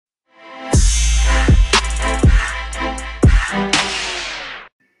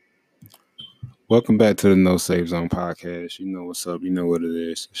Welcome back to the No Save Zone podcast. You know what's up. You know what it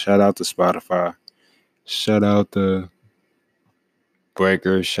is. Shout out to Spotify. Shout out to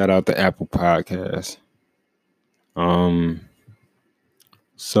Breaker. Shout out to Apple Podcasts.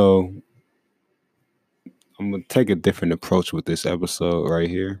 So I'm gonna take a different approach with this episode right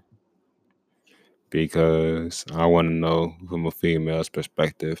here because I want to know from a female's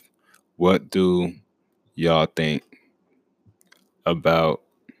perspective, what do y'all think about,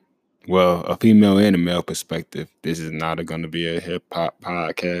 well, a female and a male perspective? This is not going to be a hip hop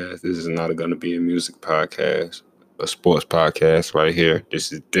podcast. This is not going to be a music podcast, a sports podcast right here.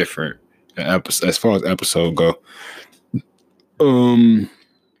 This is different. As far as episode go,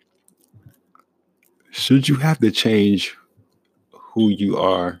 should you have to change who you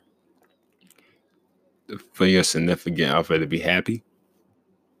are for your significant other to be happy?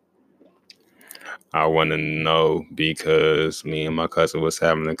 I want to know because me and my cousin was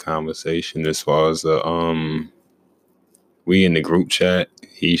having a conversation as far as we in the group chat.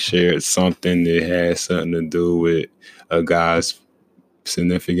 He shared something that had something to do with a guy's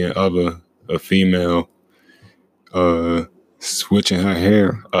significant other, a female, switching her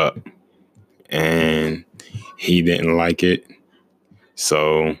hair up, and he didn't like it.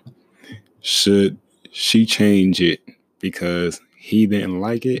 So should she change it because he didn't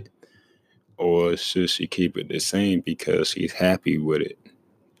like it, or should she keep it the same because she's happy with it?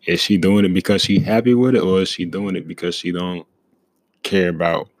 Is she doing it because she's happy with it, or is she doing it because she don't care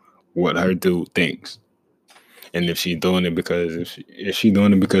about what her dude thinks? And if she's doing it because if she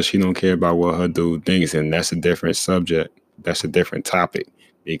doing it because she don't care about what her dude thinks, then that's a different subject. That's a different topic.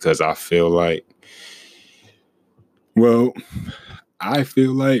 Because I feel like, well, I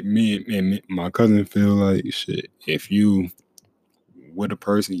feel like me and my cousin feel like shit. If you with a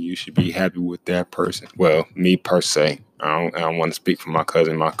person, you should be happy with that person. Well, me per se, I don't want to speak for my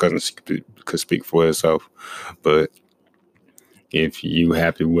cousin. My cousin could speak for herself, but if you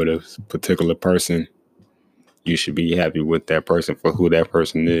happy with a particular person, you should be happy with that person for who that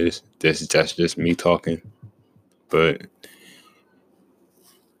person is. That's just me talking. But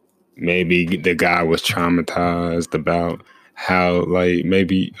maybe the guy was traumatized about how, like,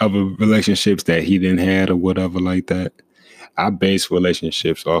 maybe other relationships that he didn't have or whatever like that. I base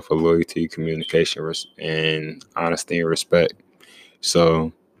relationships off of loyalty, communication, and honesty and respect.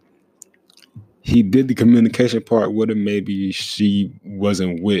 So he did the communication part with her. Maybe she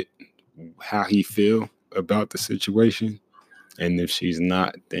wasn't with how he feel about the situation. And if she's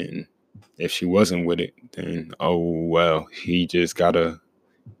not, then if she wasn't with it, then oh well, he just gotta.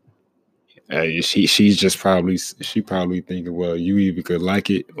 She probably thinking, well, you either could like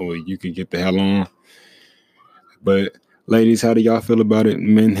it or you could get the hell on. But ladies, how do y'all feel about it?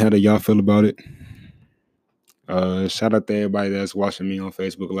 Men, how do y'all feel about it? Shout out to everybody that's watching me on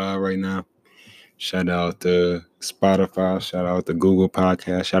Facebook Live right now. Shout out to Spotify. Shout out to Google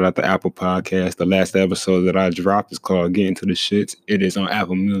Podcast. Shout out to Apple Podcast. The last episode that I dropped is called Getting to the Shits. It is on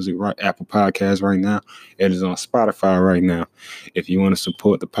Apple Music, right? Apple Podcast right now. It is on Spotify right now. If you want to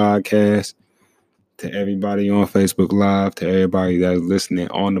support the podcast, to everybody on Facebook Live, to everybody that's listening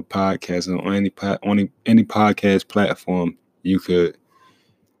on the podcast and on any podcast platform, you could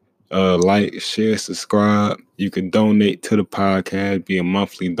like, share, subscribe. You could donate to the podcast, be a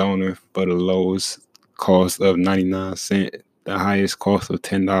monthly donor for the lowest cost of 99 cents, the highest cost of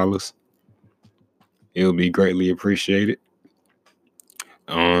 $10. It'll be greatly appreciated.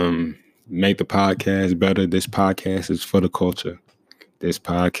 Make the podcast better. This podcast is for the culture. This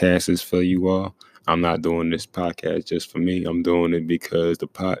podcast is for you all. I'm not doing this podcast just for me. I'm doing it because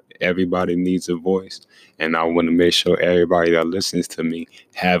everybody needs a voice. And I want to make sure everybody that listens to me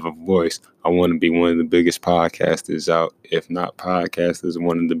have a voice. I want to be one of the biggest podcasters out. If not podcasters,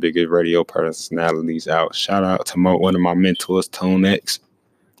 one of the biggest radio personalities out. Shout out to one of my mentors, Tone X.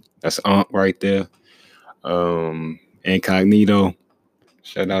 That's Aunt right there. Incognito.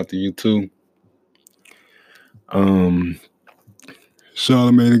 Shout out to you too. Charlamagne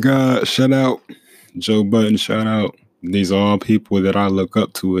the God, shout out. Joe Budden, shout out. These are all people that I look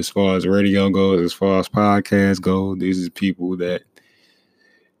up to as far as radio goes, as far as podcasts go. These are people that,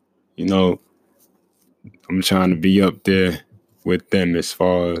 I'm trying to be up there with them as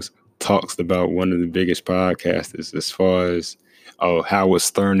far as talks about one of the biggest podcasters, as far as, Howard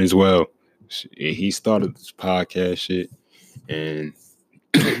Stern as well. He started this podcast shit, and,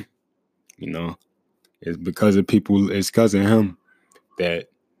 it's because of people, it's because of him that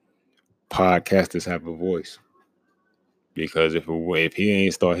podcasters have a voice. Because if he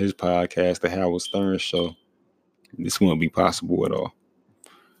ain't start his podcast, the Howard Stern Show, this wouldn't be possible at all.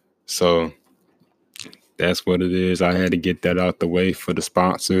 So that's what it is. I had to get that out the way for the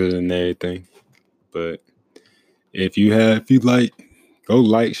sponsors and everything. But if you like, go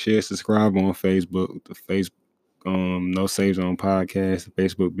like, share, subscribe on Facebook. The Facebook No Safe Zone Podcast, the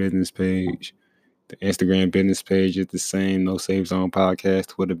Facebook business page. The Instagram business page is the same. No Safe Zone Podcast.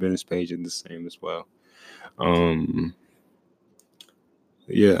 Twitter business page is the same as well.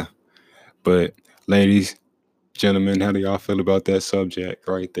 Yeah. But ladies, gentlemen, how do y'all feel about that subject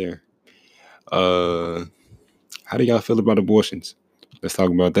right there? How do y'all feel about abortions? Let's talk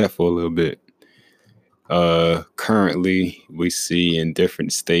about that for a little bit. Currently, we see in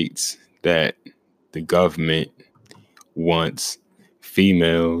different states that the government wants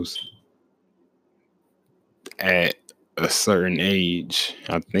females at a certain age.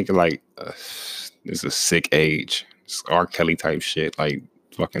 I think like it's a sick age. It's R. Kelly type shit, like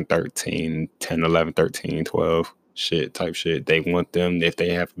fucking 13, 10, 11, 13, 12 shit type shit. They want them, if they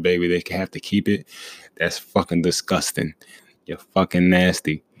have a baby, they have to keep it. That's fucking disgusting. You're fucking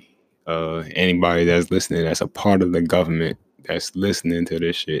nasty. Anybody that's listening, that's a part of the government that's listening to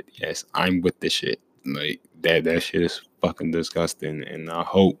this shit, yes, I'm with this shit. Like that shit is fucking disgusting. And I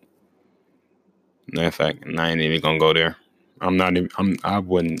hope, matter of fact, and I ain't even gonna go there. I'm not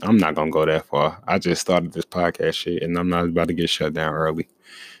gonna go that far. I just started this podcast shit and I'm not about to get shut down early.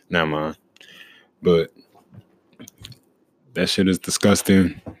 Never mind. But that shit is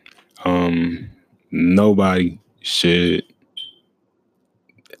disgusting. Nobody should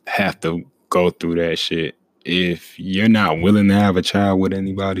have to go through that shit. If you're not willing to have a child with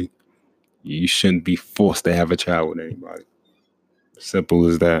anybody, you shouldn't be forced to have a child with anybody. Simple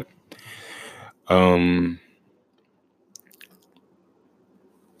as that.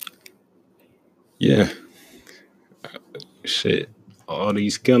 Yeah. Shit. All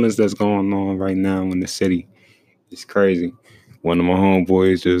these killings that's going on right now in the city, it's crazy. One of my young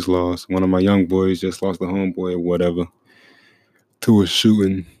boys just lost a homeboy or whatever to a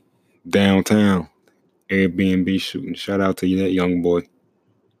shooting downtown. Airbnb shooting. Shout out to that young boy.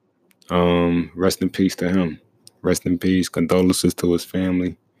 Rest in peace to him. Rest in peace. Condolences to his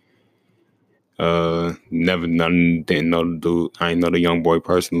family. Didn't know the dude. I ain't know the young boy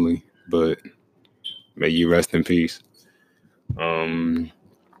personally, but may you rest in peace.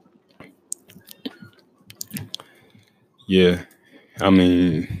 Yeah, I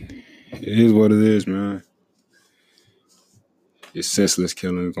mean, it is what it is, man. It's senseless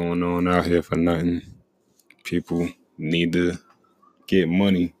killing going on out here for nothing. People need to get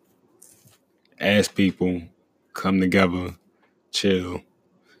money. Ask people, come together, chill.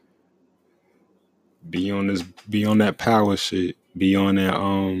 Be on that power shit. Be on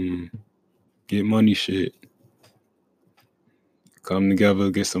that get money shit. Come together,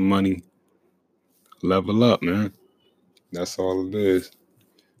 get some money. Level up, man. That's all it is.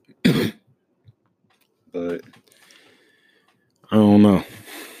 But I don't know.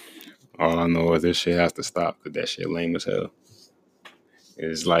 All I know is this shit has to stop because that shit lame as hell.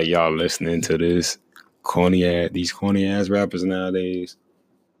 It's like y'all listening to these corny ass rappers nowadays,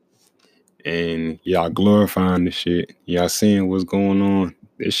 and y'all glorifying the shit. Y'all seeing what's going on.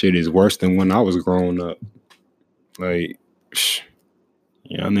 This shit is worse than when I was growing up. Like,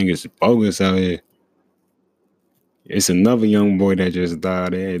 y'all niggas bogus out here. It's another young boy that just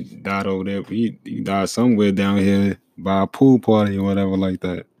died. They died over there. He died somewhere down here by a pool party or whatever like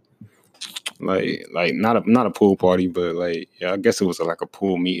that. Like not a pool party, but like, yeah, I guess it was like a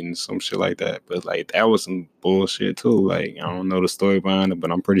pool meeting, some shit like that. But like that was some bullshit too. Like, I don't know the story behind it,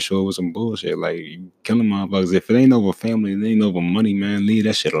 but I'm pretty sure it was some bullshit. Like, you killing motherfuckers. If it ain't over family, it ain't over money, man. Leave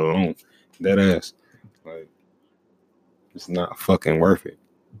that shit alone. That ass. Like, it's not fucking worth it.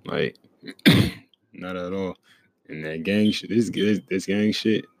 Like, not at all. And that gang shit, this gang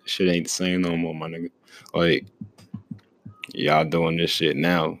shit ain't the same no more, my nigga. Like, y'all doing this shit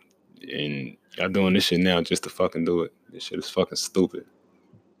now. And y'all doing this shit now just to fucking do it. This shit is fucking stupid.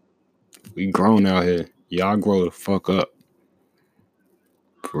 We grown out here. Y'all grow the fuck up.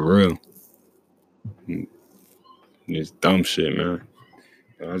 For real. This dumb shit, man.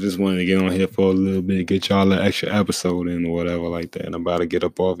 I just wanted to get on here for a little bit, get y'all an extra episode in or whatever like that. And I'm about to get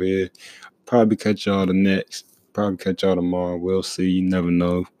up off here. Probably catch y'all the next. Probably catch y'all tomorrow. We'll see. You never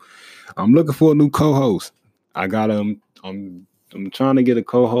know. I'm looking for a new co-host. I got I'm trying to get a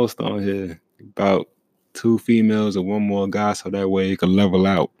co-host on here. About 2 females and 1 more guy, so that way it can level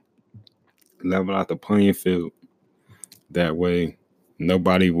out the playing field. That way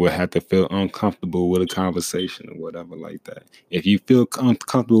nobody will have to feel uncomfortable with a conversation or whatever like that. If you feel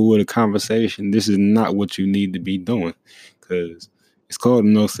uncomfortable with a conversation, this is not what you need to be doing, because it's called the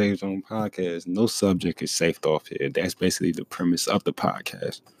No Safe Zone Podcast. No subject is safe off here. That's basically the premise of the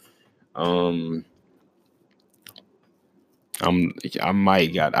podcast.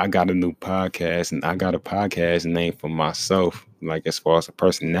 I got a new podcast, and I got a podcast name for myself. Like, as far as the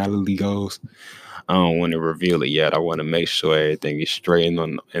personality goes, I don't want to reveal it yet. I want to make sure everything is straight and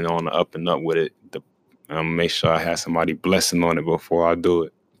on the up and up with it. Make sure I have somebody blessing on it before I do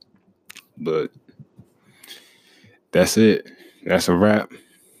it. But that's it. That's a wrap.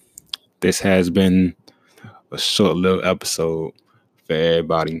 This has been a short little episode for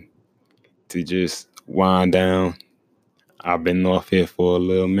everybody to just wind down. I've been off here for a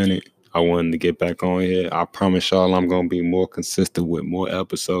little minute. I wanted to get back on here. I promise y'all I'm going to be more consistent with more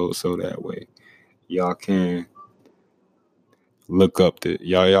episodes, so that way y'all can look up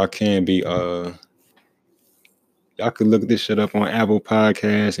y'all can be y'all could look this shit up on Apple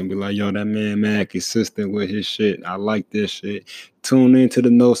Podcasts and be like, yo, that man consistent with his shit. I like this shit. Tune into the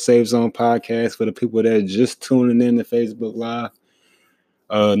No Safe Zone podcast for the people that are just tuning in to Facebook Live.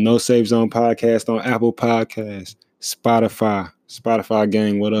 No Safe Zone podcast on Apple Podcasts, Spotify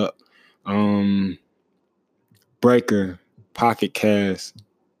gang, what up? Breaker, Pocket Cast.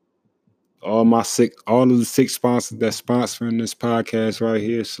 All of the 6 sponsors that's sponsoring this podcast right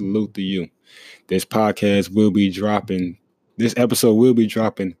here, salute to you. This episode will be dropping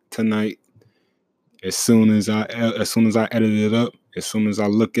tonight. As soon as I edit it up, as soon as I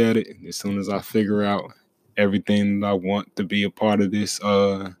look at it, as soon as I figure out everything that I want to be a part of this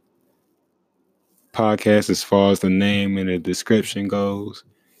podcast as far as the name and the description goes,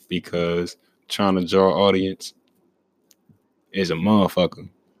 because trying to draw audience is a motherfucker.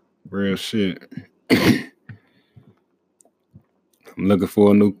 Real shit. I'm looking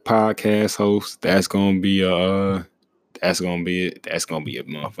for a new podcast host. That's gonna be a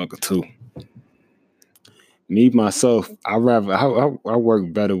motherfucker too. Me myself, I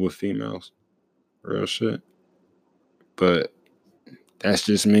work better with females. Real shit. But that's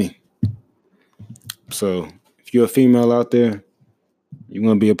just me. So if you're a female out there, you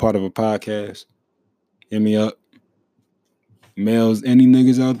want to be a part of a podcast, hit me up. Males, any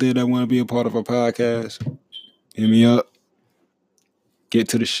niggas out there that want to be a part of a podcast, hit me up. Get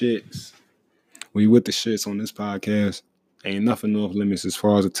to the shits. We with the shits on this podcast. Ain't nothing off limits as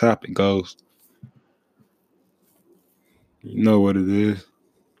far as the topic goes. You know what it is.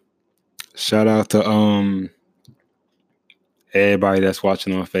 Shout out to everybody that's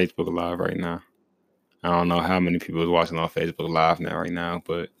watching on Facebook Live right now. I don't know how many people is watching on Facebook Live right now,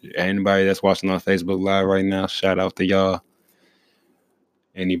 but anybody that's watching on Facebook Live right now, shout out to y'all.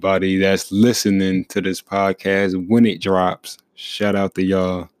 Anybody that's listening to this podcast when it drops, shout out to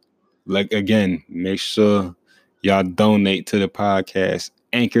y'all. Like, again, make sure y'all donate to the podcast.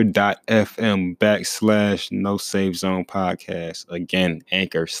 Anchor.fm/No Safe Zone podcast. Again,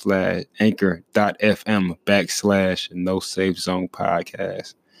 Anchor.fm/No Safe Zone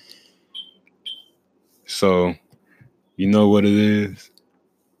podcast. So, you know what it is.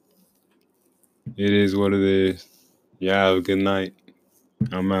 It is what it is. Y'all have a good night.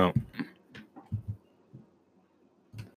 I'm out.